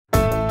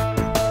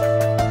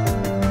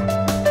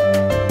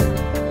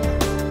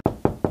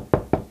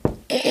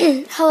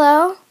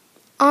Hello?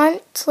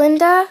 Aunt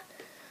Linda?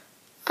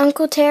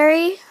 Uncle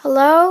Terry?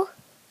 Hello?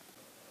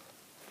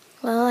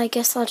 Well, I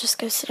guess I'll just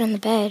go sit on the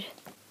bed.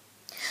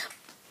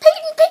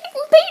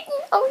 Peyton!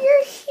 Oh,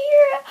 you're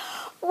here!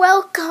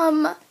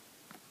 Welcome!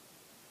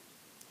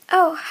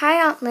 Oh, hi,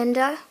 Aunt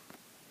Linda.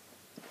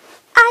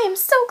 I am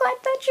so glad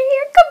that you're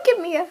here. Come give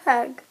me a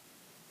hug.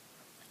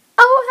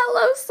 Oh,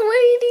 hello,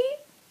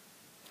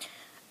 sweetie.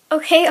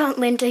 Okay, Aunt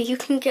Linda, you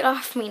can get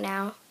off me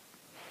now.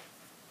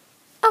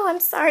 Oh,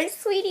 I'm sorry,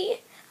 sweetie.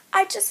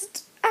 I'm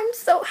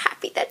so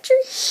happy that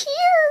you're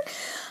here.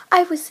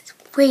 I was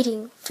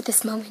waiting for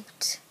this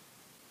moment.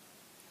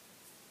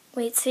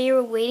 Wait, so you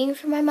were waiting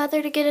for my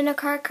mother to get in a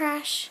car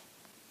crash?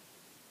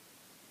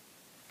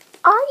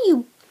 Are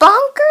you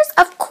bonkers?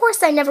 Of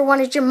course I never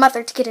wanted your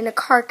mother to get in a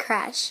car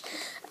crash.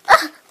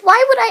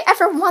 Why would I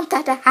ever want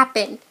that to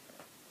happen?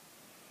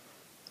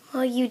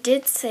 Well, you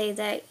did say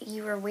that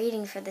you were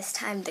waiting for this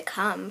time to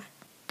come.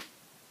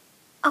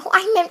 Oh,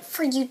 I meant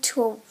for you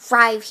to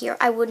arrive here.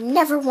 I would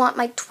never want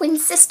my twin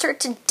sister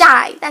to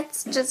die.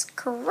 That's just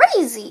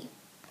crazy.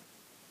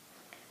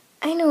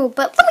 I know,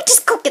 but let me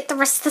just go get the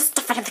rest of the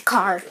stuff out of the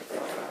car.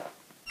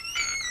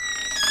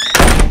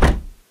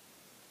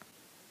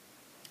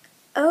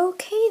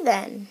 Okay,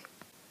 then.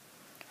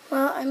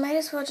 Well, I might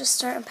as well just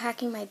start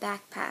unpacking my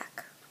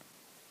backpack.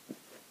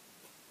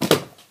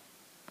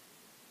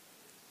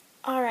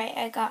 Alright,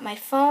 I got my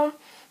phone,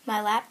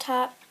 my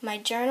laptop, my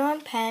journal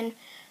and pen,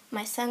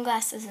 my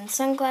sunglasses and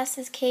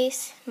sunglasses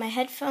case, my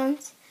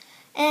headphones,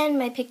 and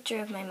my picture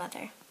of my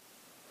mother.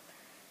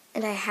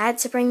 And I had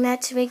to bring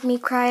that to make me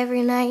cry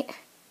every night.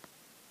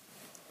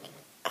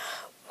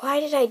 Why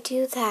did I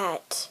do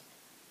that?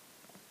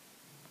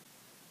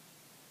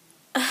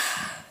 I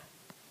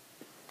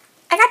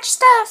got your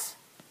stuff!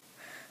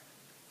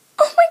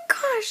 Oh my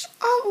gosh,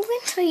 Aunt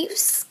Linda, you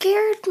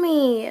scared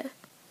me.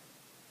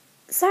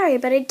 Sorry,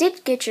 but I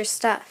did get your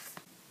stuff.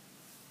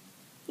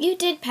 You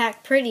did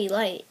pack pretty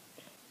light.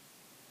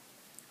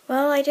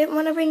 Well, I didn't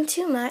want to bring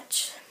too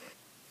much.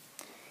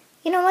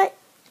 You know what?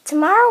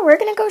 Tomorrow we're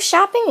going to go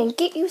shopping and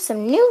get you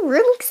some new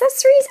room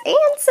accessories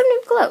and some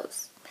new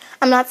clothes.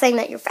 I'm not saying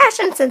that your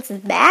fashion sense is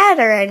bad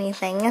or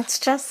anything. It's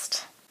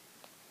just...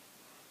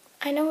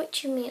 I know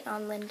what you mean,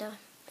 Aunt Linda.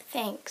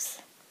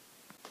 Thanks.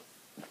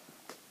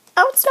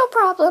 Oh, it's no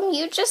problem.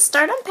 You just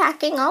start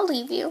unpacking. I'll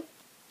leave you.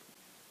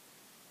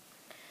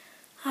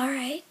 All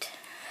right.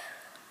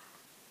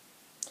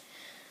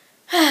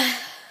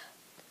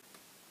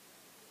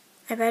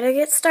 I better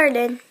get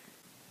started.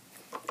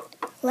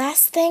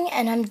 Last thing,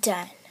 and I'm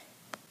done.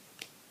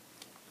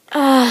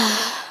 I'm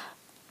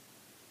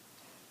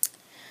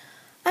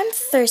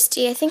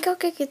thirsty. I think I'll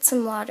go get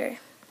some water.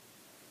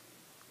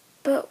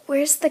 But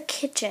where's the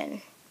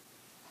kitchen?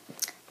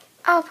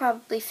 I'll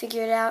probably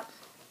figure it out.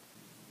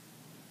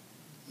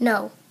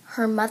 No,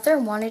 her mother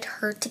wanted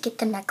her to get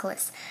the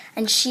necklace,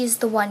 and she's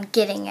the one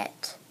getting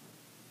it.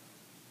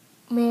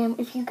 Ma'am,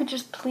 if you could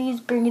just please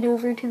bring it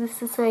over to the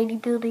society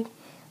building,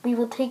 we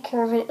will take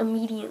care of it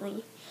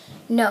immediately.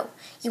 No,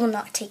 you will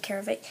not take care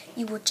of it.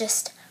 You will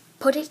just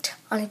put it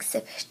on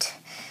exhibit,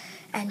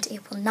 and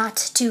it will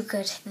not do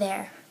good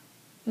there.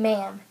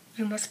 Ma'am,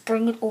 you must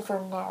bring it over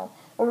now,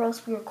 or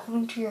else we are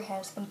coming to your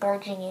house and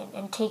barging in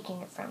and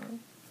taking it from you.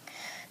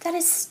 That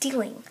is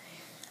stealing,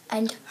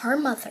 and her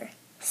mother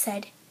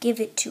said give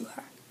it to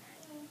her.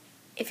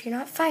 If you're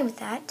not fine with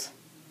that,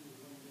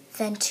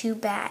 then too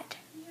bad.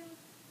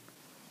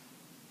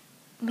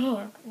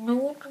 Ma'am, no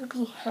one will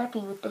be happy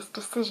with this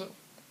decision.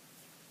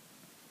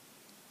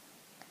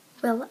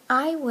 Well,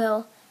 I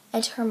will,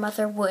 and her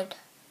mother would.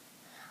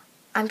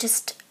 I'm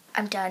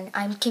done.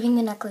 I'm giving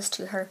the necklace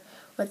to her,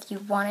 whether you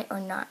want it or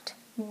not.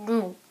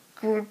 No,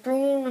 you're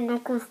bringing the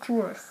necklace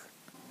to us.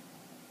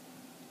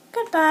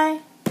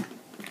 Goodbye.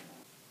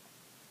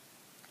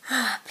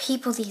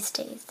 People these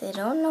days, they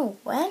don't know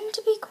when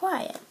to be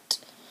quiet.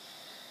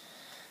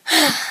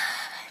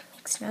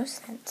 Makes no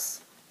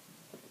sense.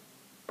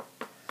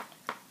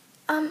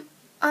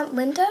 Aunt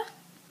Linda?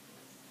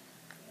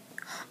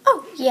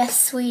 Oh,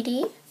 yes,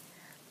 sweetie.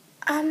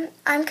 I'm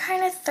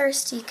kind of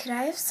thirsty. Could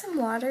I have some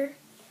water?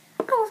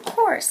 Oh, of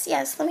course.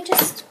 Yes, let me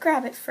just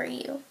grab it for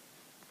you.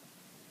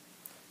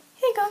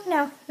 Here you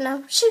go.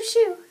 No.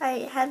 Shoo.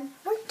 I had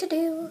work to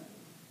do.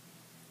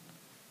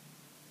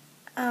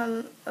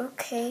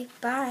 Okay,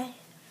 bye.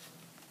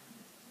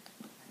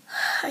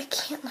 I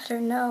can't let her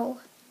know.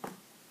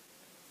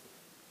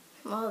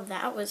 Well,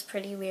 that was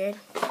pretty weird.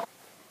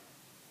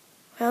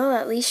 Well,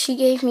 at least she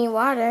gave me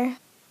water.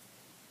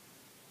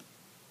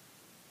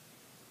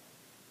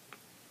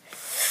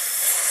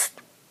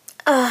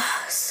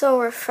 So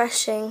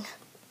refreshing.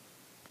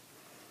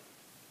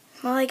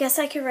 Well, I guess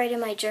I could write in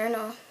my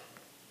journal.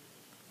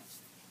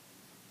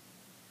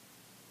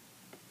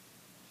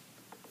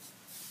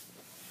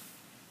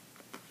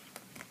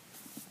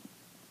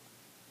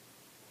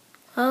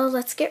 Well,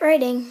 let's get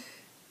writing.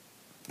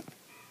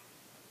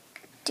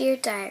 Dear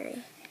Diary,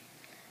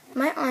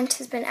 my aunt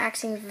has been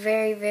acting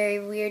very, very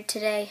weird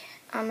today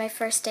on my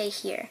first day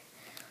here.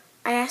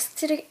 I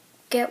asked her to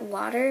get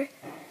water,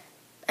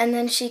 And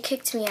then she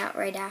kicked me out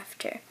right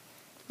after.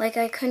 Like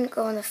I couldn't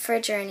go in the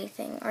fridge or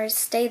anything, or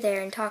stay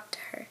there and talk to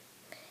her.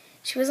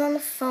 She was on the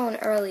phone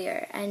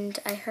earlier, and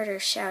I heard her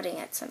shouting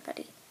at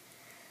somebody.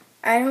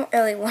 I don't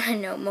really want to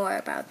know more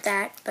about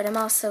that, but I'm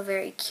also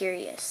very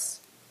curious.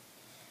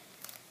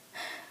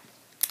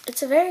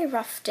 It's a very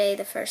rough day,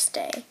 the first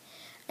day.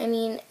 I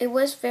mean, it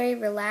was very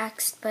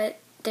relaxed, but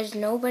there's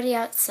nobody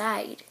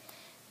outside.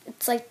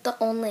 It's like the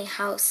only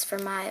house for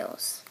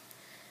miles.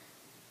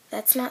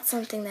 That's not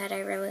something that I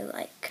really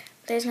like.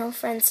 There's no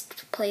friends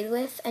to play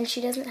with, and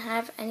she doesn't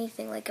have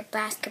anything like a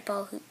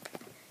basketball hoop.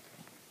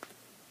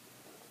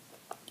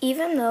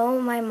 Even though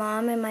my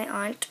mom and my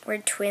aunt were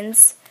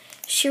twins,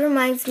 she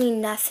reminds me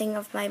nothing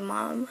of my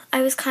mom.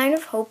 I was kind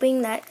of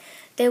hoping that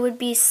they would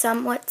be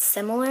somewhat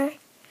similar,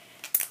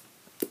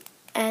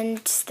 and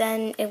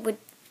then it would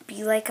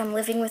be like I'm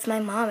living with my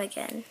mom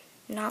again,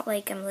 not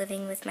like I'm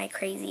living with my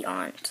crazy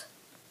aunt.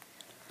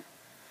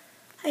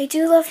 I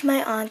do love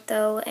my aunt,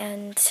 though,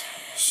 and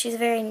she's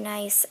very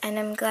nice, and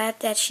I'm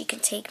glad that she can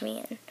take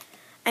me in.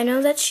 I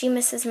know that she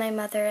misses my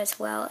mother as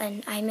well,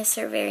 and I miss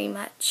her very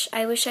much.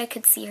 I wish I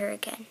could see her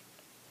again.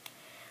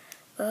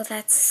 Well,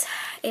 that's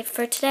it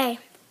for today.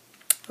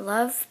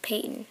 Love,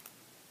 Peyton.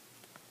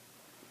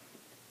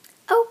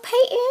 Oh,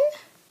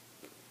 Peyton?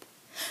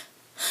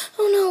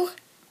 Oh, no.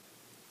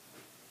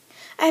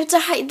 I have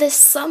to hide this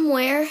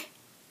somewhere.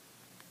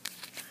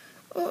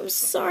 Oh, I'm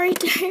sorry,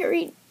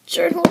 diary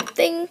journal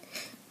thing.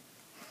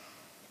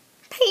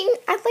 Peyton,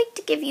 I'd like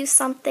to give you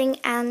something,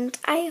 and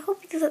I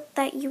hope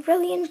that you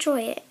really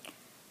enjoy it.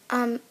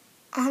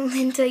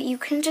 Linda, you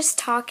can just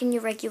talk in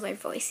your regular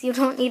voice. You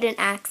don't need an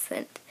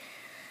accent.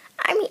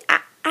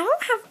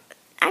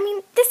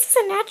 This is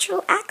a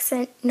natural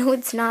accent. No,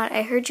 it's not.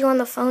 I heard you on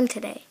the phone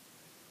today.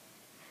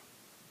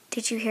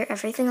 Did you hear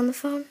everything on the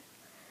phone?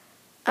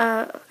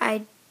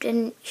 I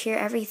didn't hear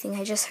everything.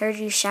 I just heard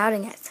you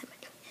shouting at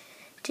somebody.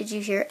 Did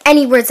you hear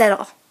any words at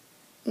all?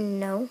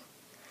 No.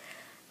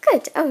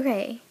 Good.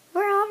 Okay.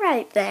 We're all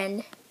right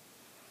then.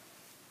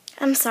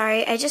 I'm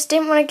sorry. I just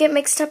didn't want to get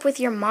mixed up with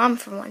your mom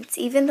for once.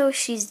 Even though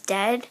she's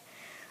dead,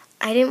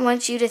 I didn't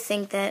want you to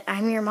think that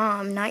I'm your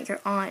mom, not your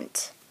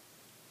aunt.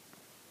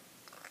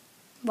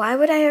 Why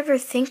would I ever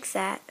think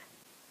that?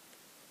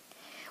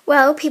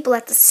 Well, people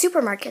at the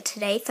supermarket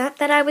today thought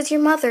that I was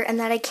your mother and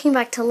that I came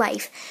back to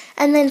life.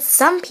 And then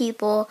some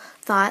people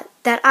thought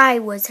that I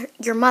was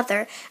your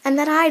mother and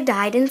that I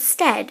died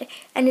instead.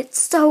 And it's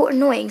so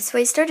annoying, so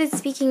I started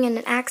speaking in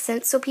an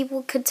accent so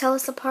people could tell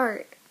us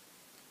apart.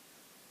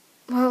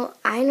 Well,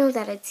 I know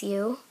that it's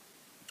you.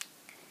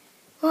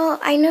 Well,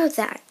 I know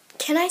that.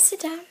 Can I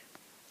sit down?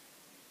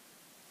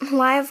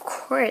 Why, of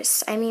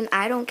course. I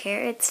don't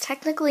care. It's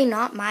technically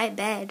not my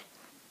bed.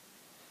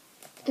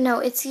 No,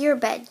 it's your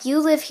bed. You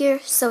live here,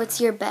 so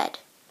it's your bed.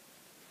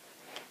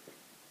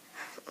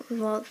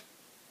 Well,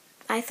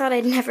 I thought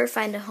I'd never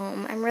find a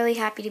home. I'm really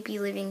happy to be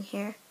living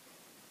here.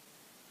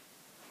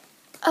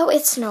 Oh,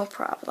 it's no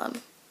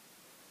problem.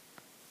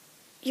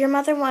 Your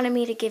mother wanted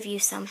me to give you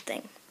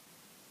something.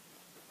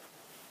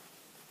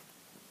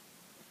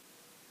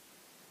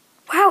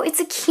 Wow, it's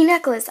a key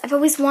necklace. I've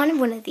always wanted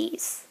one of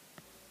these.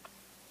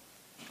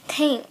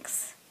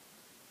 Thanks.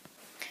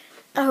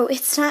 Oh,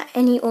 it's not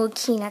any old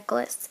key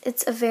necklace.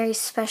 It's a very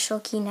special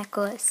key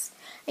necklace.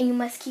 And you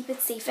must keep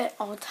it safe at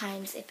all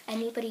times. If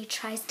anybody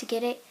tries to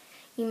get it,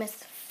 you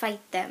must fight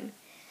them.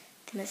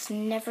 They must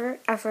never,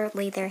 ever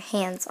lay their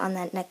hands on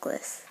that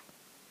necklace.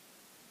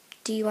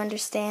 Do you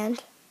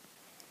understand?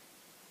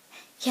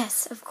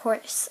 Yes, of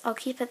course. I'll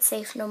keep it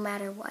safe no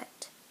matter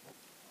what.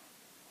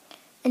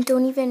 And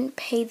don't even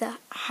pay the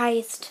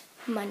highest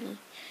money.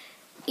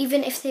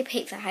 Even if they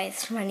pay the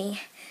highest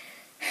money,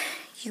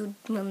 you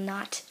will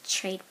not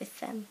trade with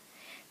them.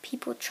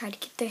 People try to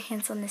get their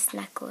hands on this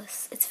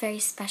necklace. It's very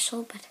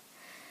special, but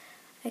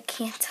I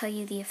can't tell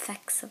you the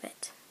effects of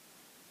it.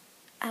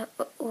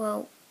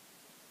 Well,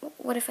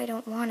 what if I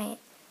don't want it?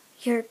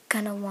 You're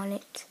gonna want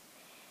it.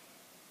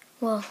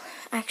 Well,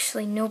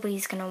 actually,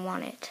 nobody's gonna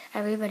want it.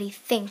 Everybody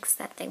thinks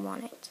that they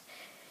want it.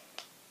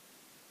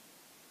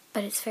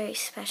 But it's very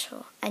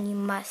special, and you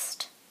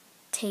must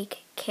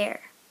take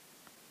care.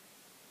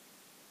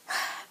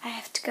 I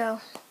have to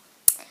go.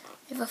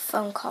 I have a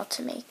phone call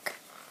to make.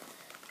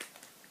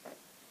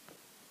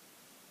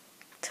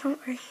 Don't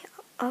worry,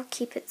 I'll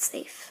keep it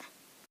safe.